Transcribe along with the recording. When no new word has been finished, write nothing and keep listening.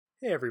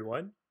Hey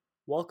everyone,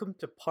 welcome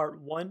to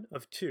part one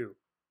of two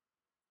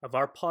of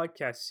our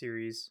podcast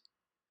series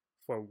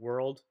for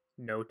World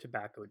No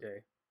Tobacco Day.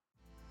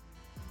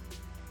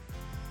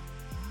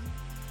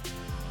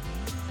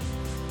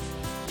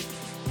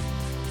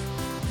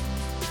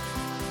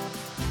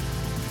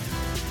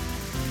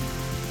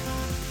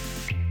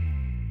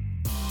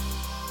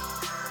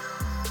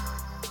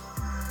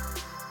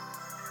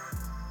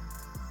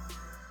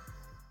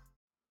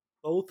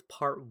 Both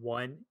part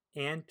one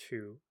and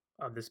two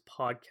of this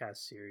podcast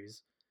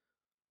series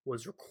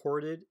was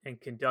recorded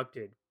and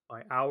conducted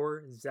by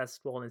our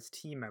Zest Wellness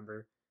team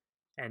member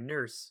and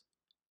nurse,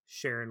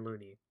 Sharon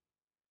Looney.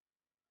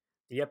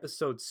 The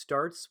episode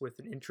starts with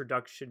an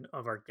introduction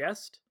of our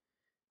guest,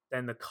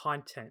 then the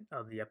content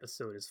of the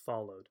episode is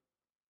followed.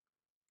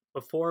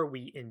 Before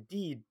we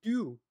indeed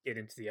do get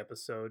into the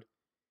episode,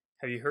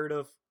 have you heard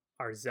of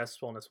our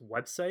Zest Wellness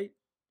website?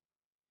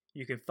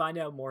 You can find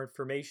out more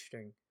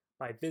information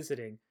by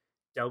visiting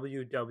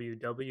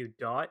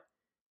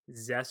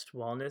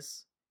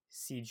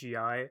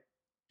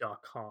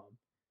www.zestwellnesscgi.com.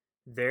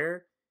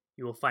 There,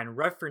 you will find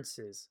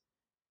references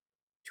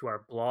to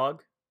our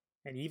blog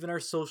and even our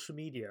social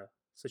media,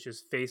 such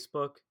as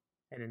Facebook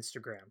and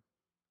Instagram.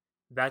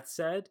 That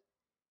said,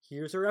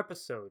 here's our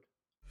episode.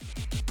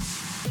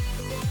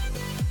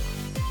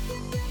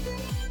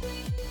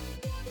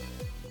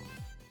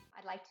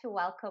 I'd like to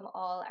welcome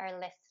all our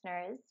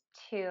listeners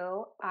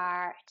to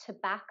our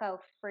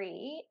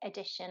tobacco-free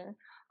edition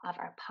of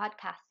our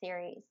podcast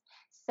series.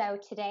 So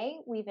today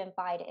we've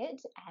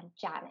invited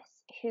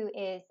Janice, who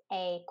is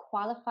a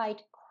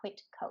qualified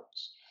quit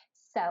coach.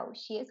 So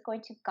she is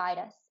going to guide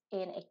us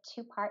in a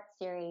two-part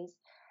series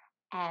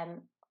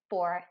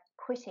for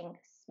quitting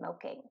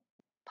smoking.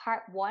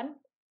 Part one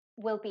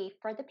will be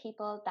for the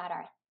people that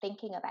are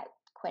thinking about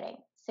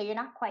quitting. So you're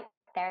not quite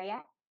there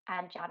yet,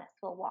 and Janice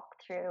will walk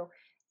through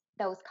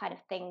those kind of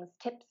things,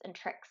 tips and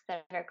tricks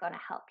that are going to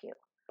help you.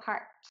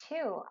 Part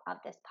two of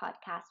this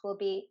podcast will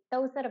be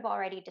those that have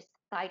already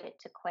decided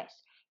to quit,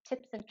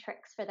 tips and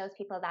tricks for those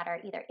people that are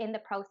either in the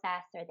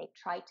process or they've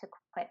tried to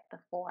quit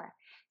before.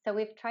 So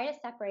we've tried to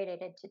separate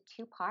it into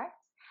two parts.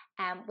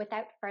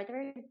 Without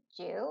further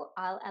ado,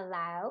 I'll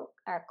allow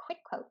our quit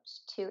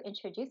coach to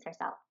introduce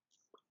herself.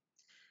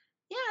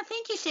 Yeah,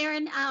 thank you,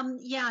 Sharon.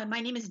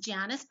 My name is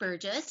Janice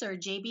Burgess, or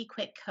JB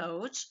Quit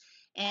Coach.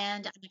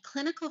 And I'm a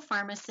clinical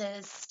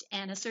pharmacist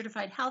and a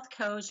certified health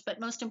coach,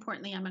 but most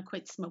importantly, I'm a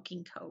quit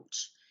smoking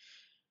coach.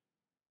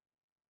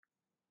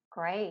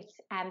 Great.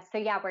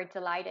 We're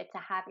delighted to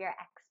have your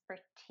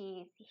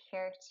expertise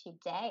here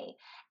today.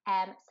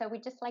 So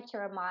we'd just like to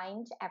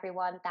remind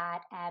everyone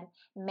that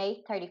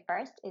May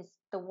 31st is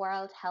the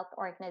World Health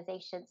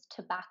Organization's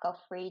Tobacco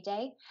Free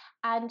Day.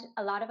 And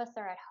a lot of us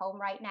are at home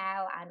right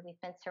now, and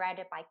we've been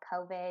surrounded by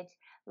COVID,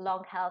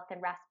 lung health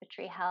and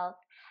respiratory health.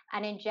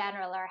 And in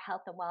general, our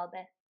health and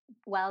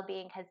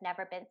well-being has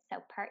never been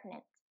so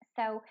pertinent.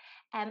 So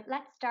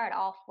let's start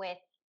off with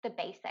the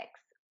basics.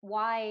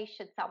 Why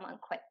should someone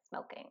quit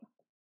smoking?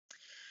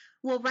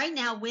 Well, right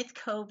now with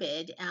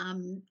COVID,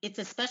 it's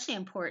especially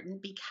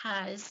important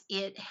because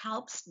it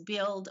helps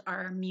build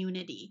our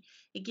immunity.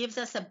 It gives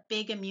us a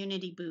big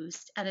immunity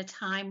boost at a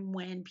time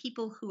when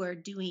people who are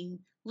doing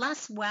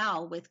less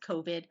well with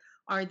COVID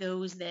are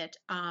those that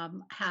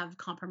have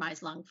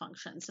compromised lung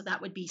function. So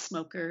that would be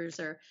smokers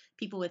or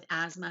people with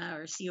asthma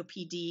or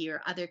COPD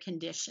or other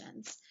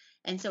conditions.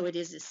 And so it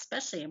is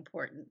especially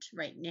important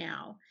right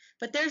now.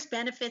 But there's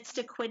benefits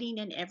to quitting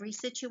in every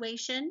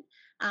situation.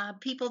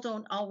 People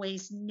don't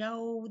always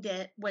know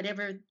that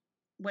whatever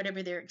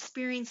they're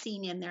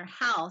experiencing in their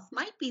health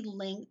might be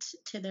linked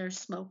to their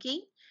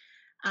smoking.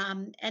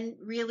 And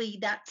really,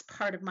 that's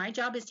part of my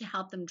job, is to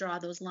help them draw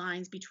those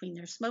lines between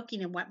their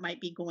smoking and what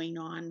might be going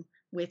on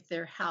with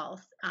their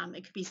health.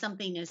 It could be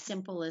something as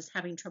simple as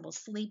having trouble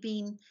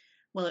sleeping.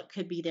 Well, it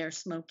could be their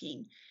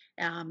smoking.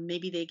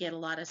 Maybe they get a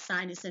lot of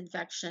sinus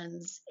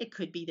infections. It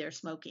could be their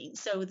smoking.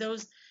 So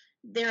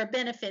there are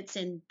benefits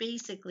in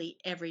basically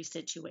every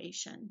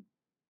situation.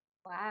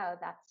 Wow,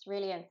 that's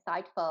really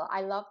insightful.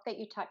 I love that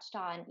you touched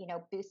on,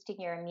 boosting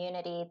your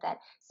immunity, that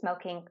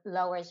smoking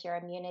lowers your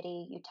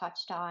immunity. You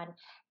touched on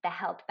the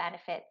health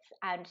benefits.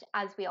 And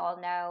as we all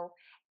know,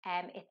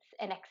 it's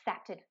an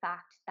accepted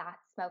fact that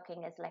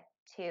smoking is linked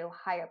to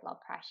higher blood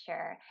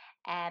pressure,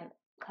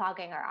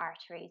 clogging our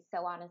arteries,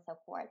 so on and so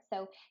forth.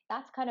 So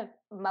that's kind of,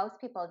 most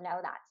people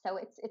know that. So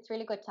it's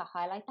really good to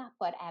highlight that.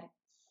 But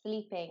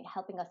sleeping,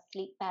 helping us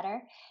sleep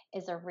better,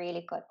 is a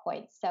really good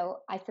point.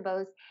 So I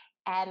suppose,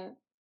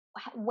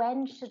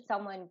 when should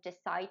someone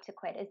decide to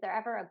quit? Is there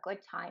ever a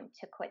good time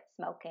to quit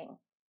smoking?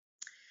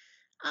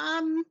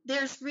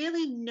 There's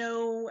really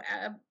no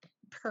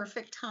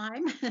perfect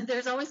time.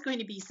 There's always going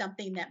to be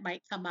something that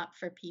might come up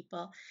for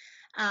people.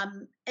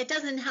 It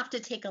doesn't have to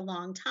take a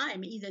long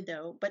time either,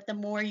 though, but the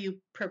more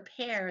you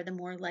prepare, the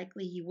more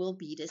likely you will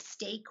be to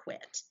stay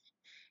quit.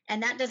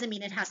 And that doesn't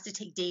mean it has to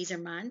take days or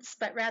months,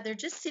 but rather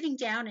just sitting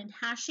down and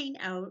hashing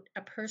out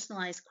a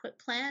personalized quit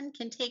plan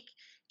can take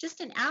just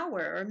an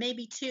hour or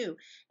maybe two,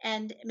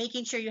 and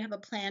making sure you have a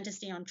plan to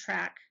stay on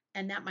track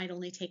and that might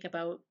only take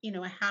about,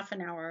 a half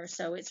an hour or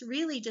so. It's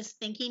really just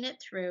thinking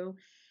it through.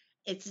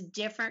 It's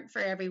different for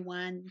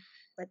everyone,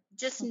 but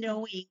just Mhm.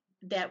 knowing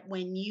that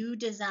when you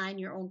design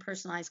your own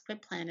personalized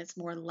quit plan, it's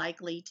more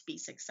likely to be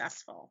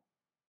successful.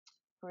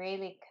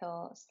 Really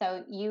cool.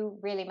 So you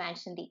really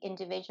mentioned the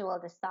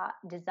individual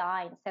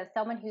design. So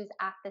someone who's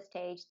at the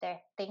stage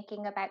they're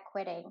thinking about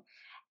quitting,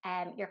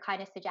 you're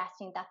kind of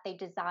suggesting that they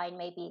design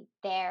maybe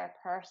their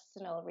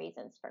personal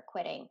reasons for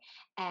quitting.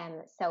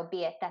 So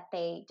be it that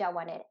they don't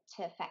want it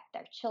to affect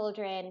their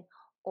children,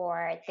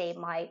 or they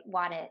might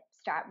want to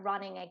start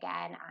running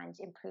again and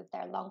improve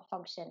their lung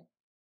function.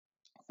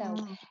 So,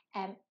 Mm.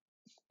 um,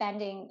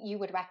 you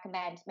would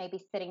recommend maybe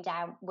sitting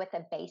down with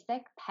a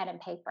basic pen and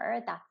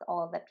paper. That's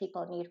all that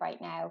people need right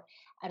now,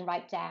 and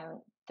write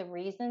down the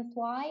reasons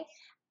why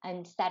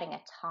and setting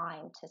a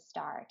time to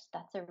start.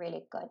 That's a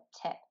really good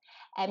tip.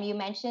 You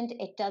mentioned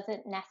it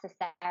doesn't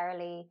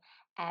necessarily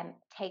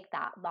take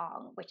that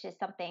long, which is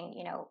something,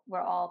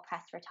 we're all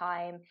pressed for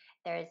time.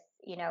 There's,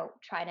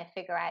 trying to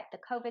figure out the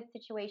COVID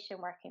situation,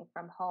 working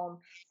from home.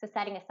 So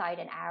setting aside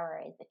an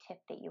hour is a tip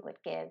that you would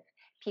give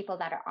people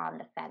that are on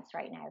the fence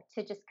right now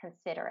to just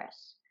consider it.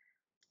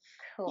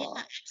 Yeah, Cool.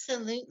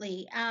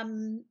 absolutely.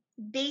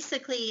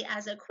 Basically,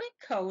 as a quit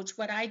coach,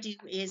 what I do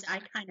is I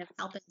kind of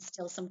help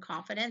instill some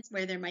confidence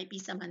where there might be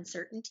some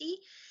uncertainty.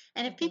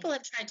 And if Hmm. people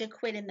have tried to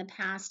quit in the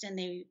past and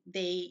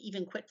they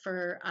even quit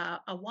for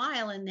a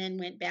while and then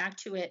went back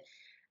to it,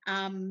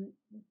 um,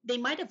 they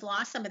might have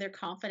lost some of their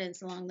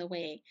confidence along the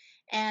way.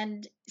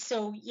 And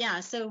so, yeah,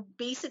 so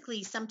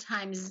basically,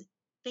 sometimes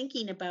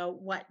thinking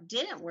about what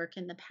didn't work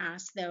in the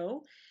past,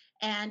 though,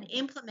 and Hmm.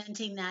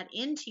 implementing that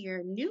into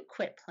your new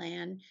quit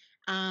plan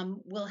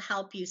will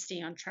help you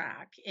stay on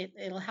track.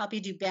 It'll help you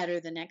do better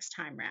the next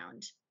time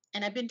round.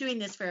 And I've been doing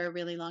this for a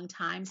really long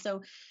time.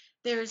 So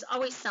there's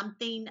always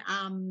something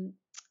an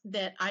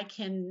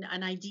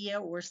idea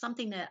or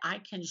something that I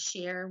can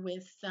share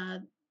with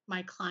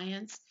my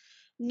clients.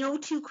 No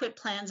two quit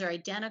plans are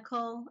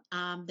identical.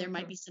 There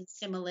might Hmm. be some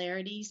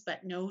similarities,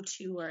 but no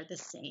two are the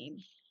same.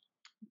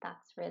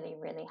 That's really,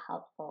 really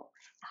helpful.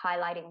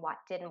 Highlighting what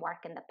didn't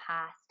work in the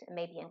past and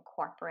maybe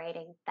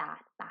incorporating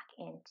that back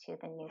into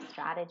the new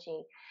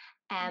strategy.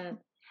 Um,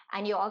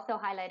 and you also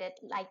highlighted,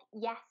 like,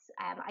 yes,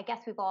 I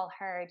guess we've all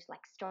heard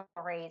like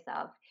stories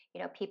of,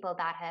 people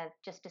that have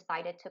just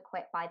decided to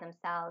quit by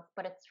themselves.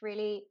 But it's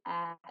really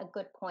a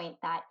good point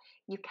that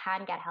you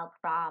can get help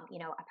from,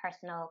 a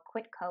personal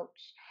quit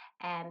coach.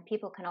 And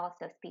people can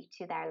also speak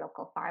to their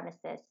local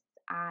pharmacists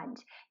and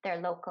their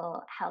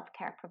local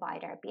healthcare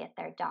provider, be it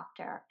their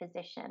doctor or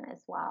physician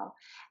as well.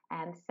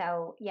 And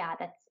so, yeah,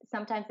 that's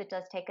sometimes it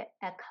does take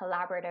a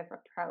collaborative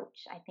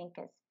approach, I think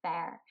is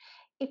fair.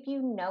 If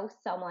you know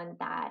someone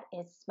that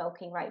is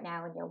smoking right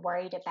now and you're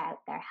worried about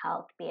their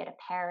health, be it a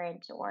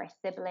parent or a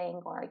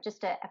sibling or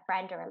just a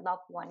friend or a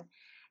loved one,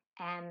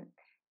 um,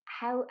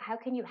 how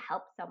can you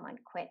help someone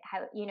quit?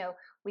 How,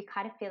 we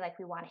kind of feel like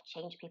we want to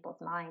change people's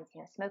minds.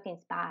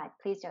 Smoking's bad.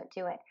 Please don't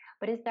do it.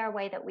 But is there a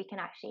way that we can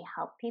actually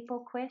help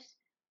people quit?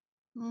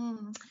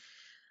 Mm.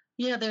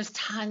 Yeah, there's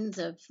tons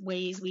of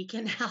ways we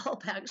can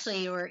help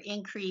actually or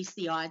increase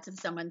the odds of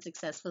someone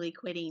successfully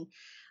quitting.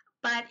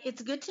 But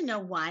it's good to know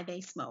why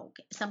they smoke.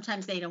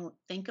 Sometimes they don't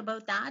think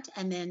about that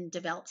and then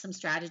develop some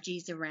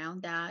strategies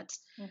around that.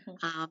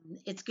 Hmm.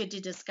 It's good to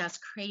discuss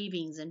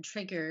cravings and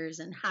triggers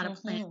and how to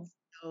plan Hmm.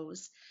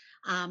 those.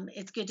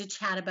 It's good to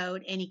chat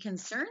about any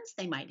concerns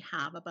they might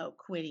have about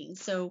quitting.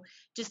 So,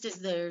 just as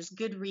there's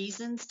good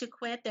reasons to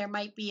quit, there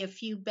might be a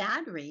few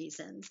bad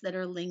reasons that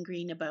are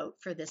lingering about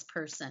for this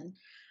person.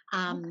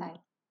 Um,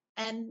 Okay.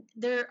 and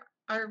there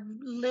are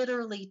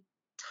literally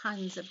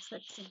tons of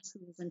tricks and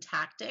tools and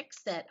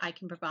tactics that I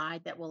can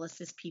provide that will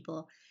assist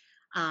people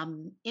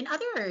in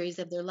other areas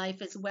of their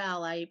life as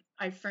well.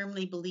 I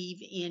firmly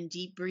believe in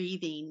deep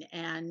breathing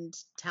and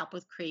to help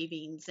with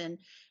cravings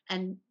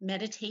and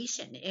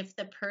meditation. If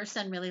the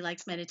person really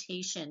likes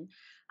meditation,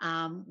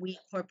 we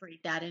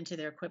incorporate that into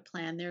their quit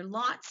plan. There are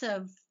lots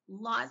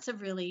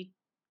of really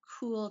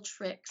cool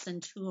tricks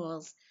and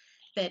tools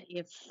that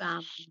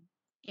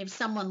if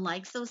someone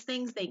likes those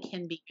things, they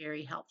can be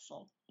very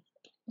helpful.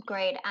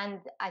 Great. And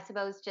I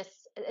suppose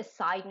just a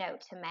side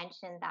note to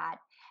mention that,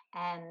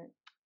 um,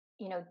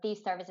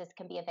 these services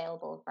can be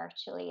available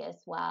virtually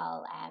as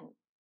well.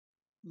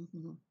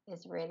 Mhm.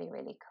 Is really,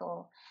 really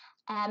cool.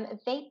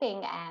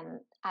 Vaping,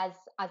 as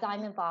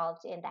I'm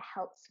involved in the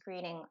health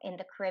screening in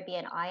the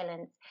Caribbean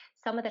islands,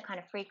 some of the kind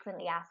of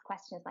frequently asked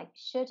questions like,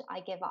 should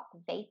I give up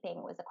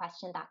vaping, was a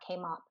question that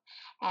came up.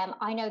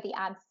 I know the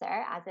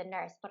answer as a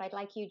nurse, but I'd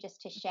like you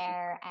just to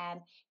share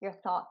your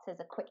thoughts as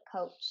a quit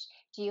coach.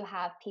 Do you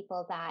have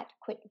people that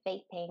quit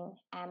vaping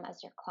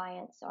as your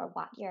clients, or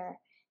what your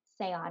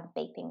say on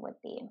vaping would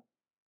be?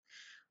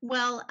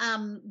 Well,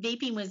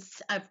 vaping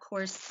was, of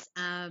course,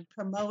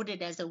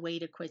 promoted as a way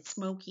to quit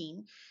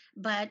smoking,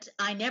 but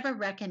I never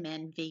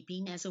recommend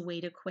vaping as a way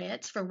to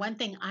quit. For one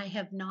thing, I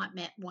have not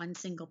met one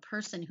single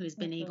person who has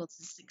been Hmm. able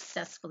to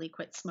successfully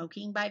quit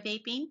smoking by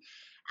vaping.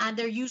 And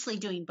they're usually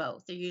doing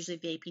both. They're usually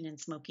vaping and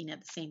smoking at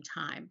the same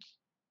time.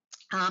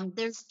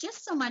 There's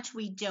just so much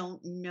we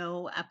don't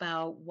know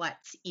about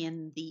what's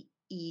in the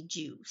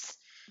e-juice.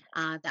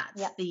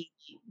 That's Yep.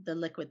 the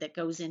liquid that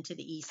goes into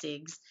the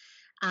e-cigs.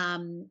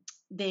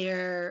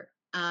 There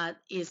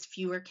is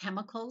fewer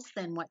chemicals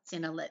than what's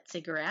in a lit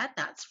cigarette,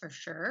 that's for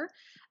sure.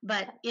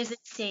 But Okay. is it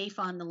safe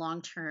on the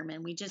long term?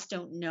 And we just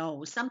don't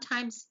know.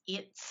 Sometimes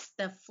it's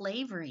the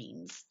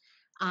flavorings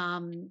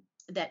um,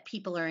 that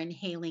people are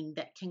inhaling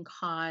that can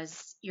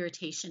cause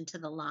irritation to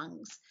the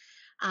lungs.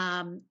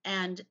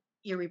 And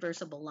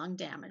irreversible lung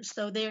damage.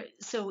 So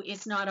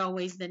it's not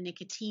always the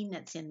nicotine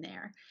that's in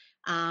there.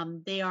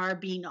 They are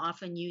being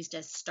often used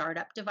as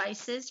startup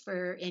devices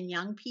for in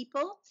young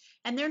people,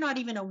 and they're not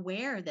even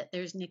aware that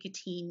there's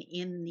nicotine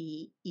in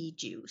the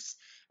e-juice,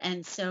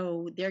 and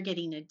so they're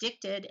getting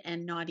addicted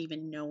and not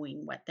even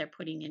knowing what they're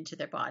putting into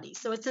their body.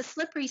 So it's a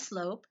slippery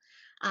slope.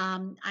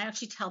 I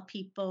actually tell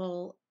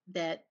people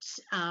that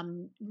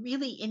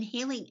really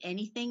inhaling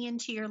anything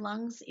into your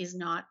lungs is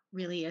not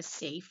really a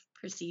safe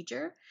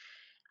procedure.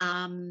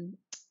 um,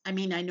 I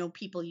mean, I know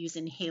people use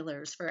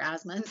inhalers for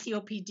asthma and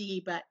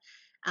COPD, but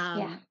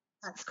Yeah.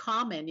 that's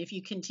common if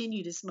you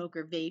continue to smoke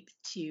or vape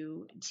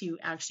to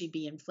actually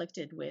be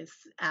inflicted with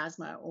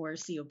asthma or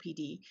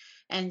COPD.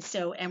 And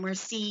we're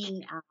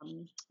seeing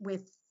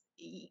with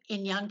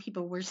in young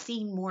people, we're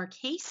seeing more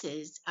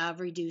cases of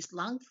reduced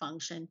lung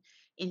function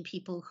in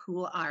people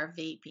who are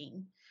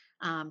vaping.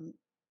 Um,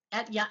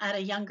 at a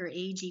younger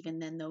age even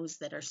than those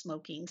that are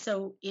smoking.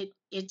 So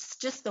it's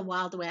just the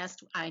Wild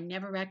West. I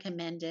never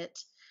recommend it.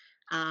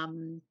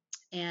 Um,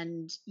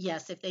 and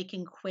yes, if they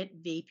can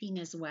quit vaping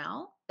as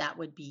well, that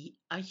would be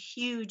a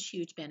huge,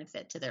 huge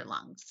benefit to their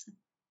lungs.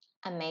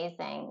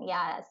 Amazing.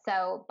 Yeah.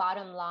 So,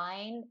 bottom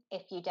line,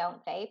 if you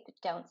don't vape,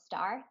 don't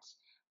start.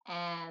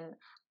 Um,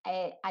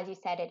 as you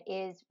said, it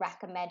is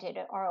recommended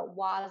or it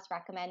was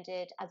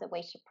recommended as a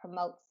way to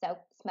promote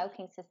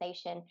smoking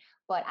cessation.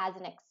 But as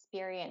an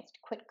experienced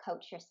quit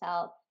coach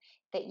yourself,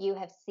 that you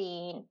have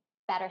seen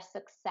better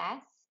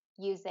success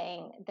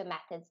using the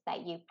methods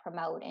that you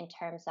promote in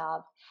terms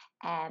of,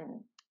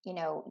 um,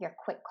 your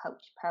quit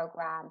coach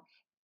program,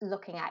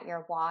 looking at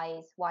your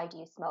why do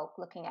you smoke,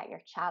 looking at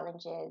your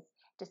challenges,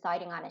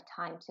 deciding on a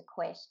time to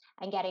quit,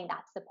 and getting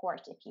that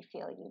support if you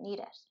feel you need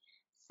it.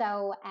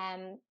 So,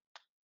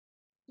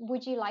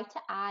 would you like to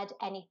add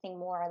anything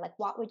more? Like,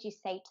 what would you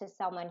say to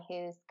someone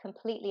who's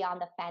completely on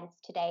the fence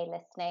today,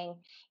 listening?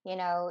 You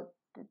know,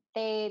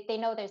 they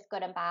know there's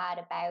good and bad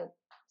about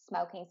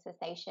smoking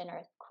cessation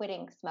or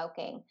quitting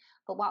smoking,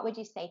 but what would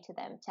you say to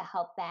them to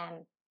help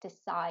them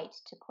decide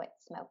to quit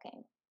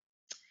smoking?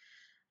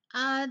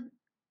 Uh,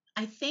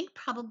 I think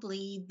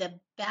probably the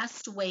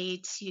best way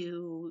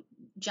to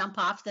jump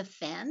off the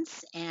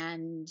fence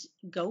and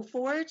go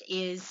for it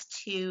is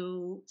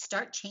to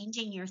start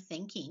changing your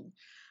thinking.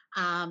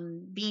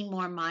 Being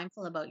more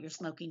mindful about your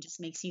smoking just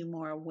makes you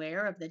more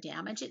aware of the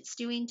damage it's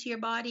doing to your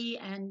body.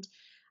 And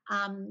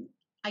um,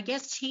 I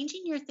guess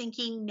changing your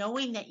thinking,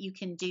 knowing that you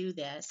can do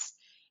this,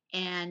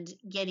 and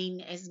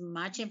getting as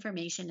much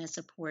information and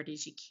support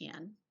as you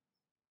can.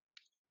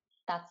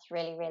 That's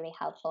really, really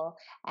helpful.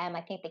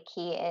 I think the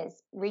key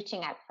is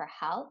reaching out for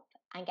help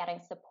and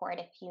getting support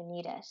if you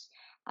need it.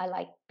 I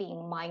like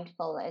being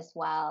mindful as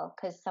well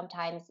because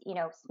sometimes,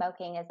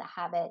 smoking is a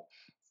habit.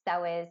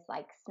 So is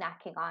like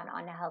snacking on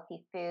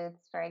unhealthy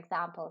foods, for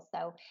example.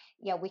 So,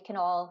 yeah, we can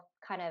all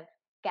kind of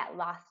get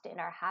lost in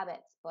our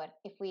habits. But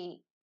if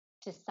we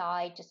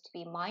decide just to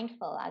be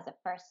mindful as a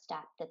first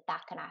step,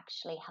 that can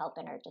actually help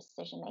in our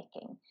decision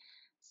making.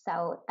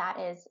 So that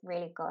is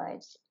really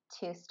good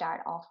to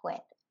start off with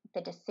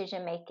the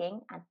decision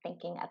making and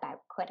thinking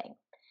about quitting.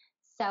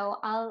 So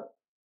I'll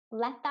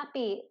let that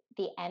be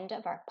the end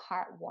of our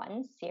part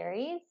 1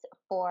 series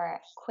for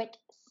quit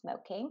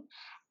smoking.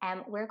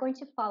 And we're going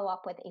to follow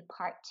up with a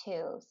part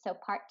 2. So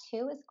part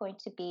 2 is going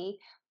to be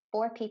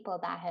for people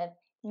that have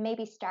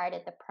maybe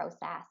started the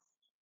process.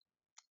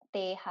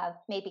 They have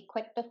maybe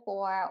quit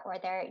before, or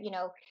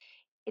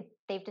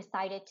they've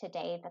decided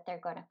today that they're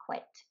going to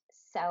quit.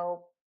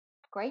 So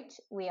great.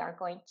 We are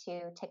going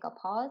to take a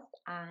pause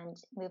and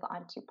move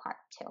on to part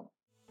 2.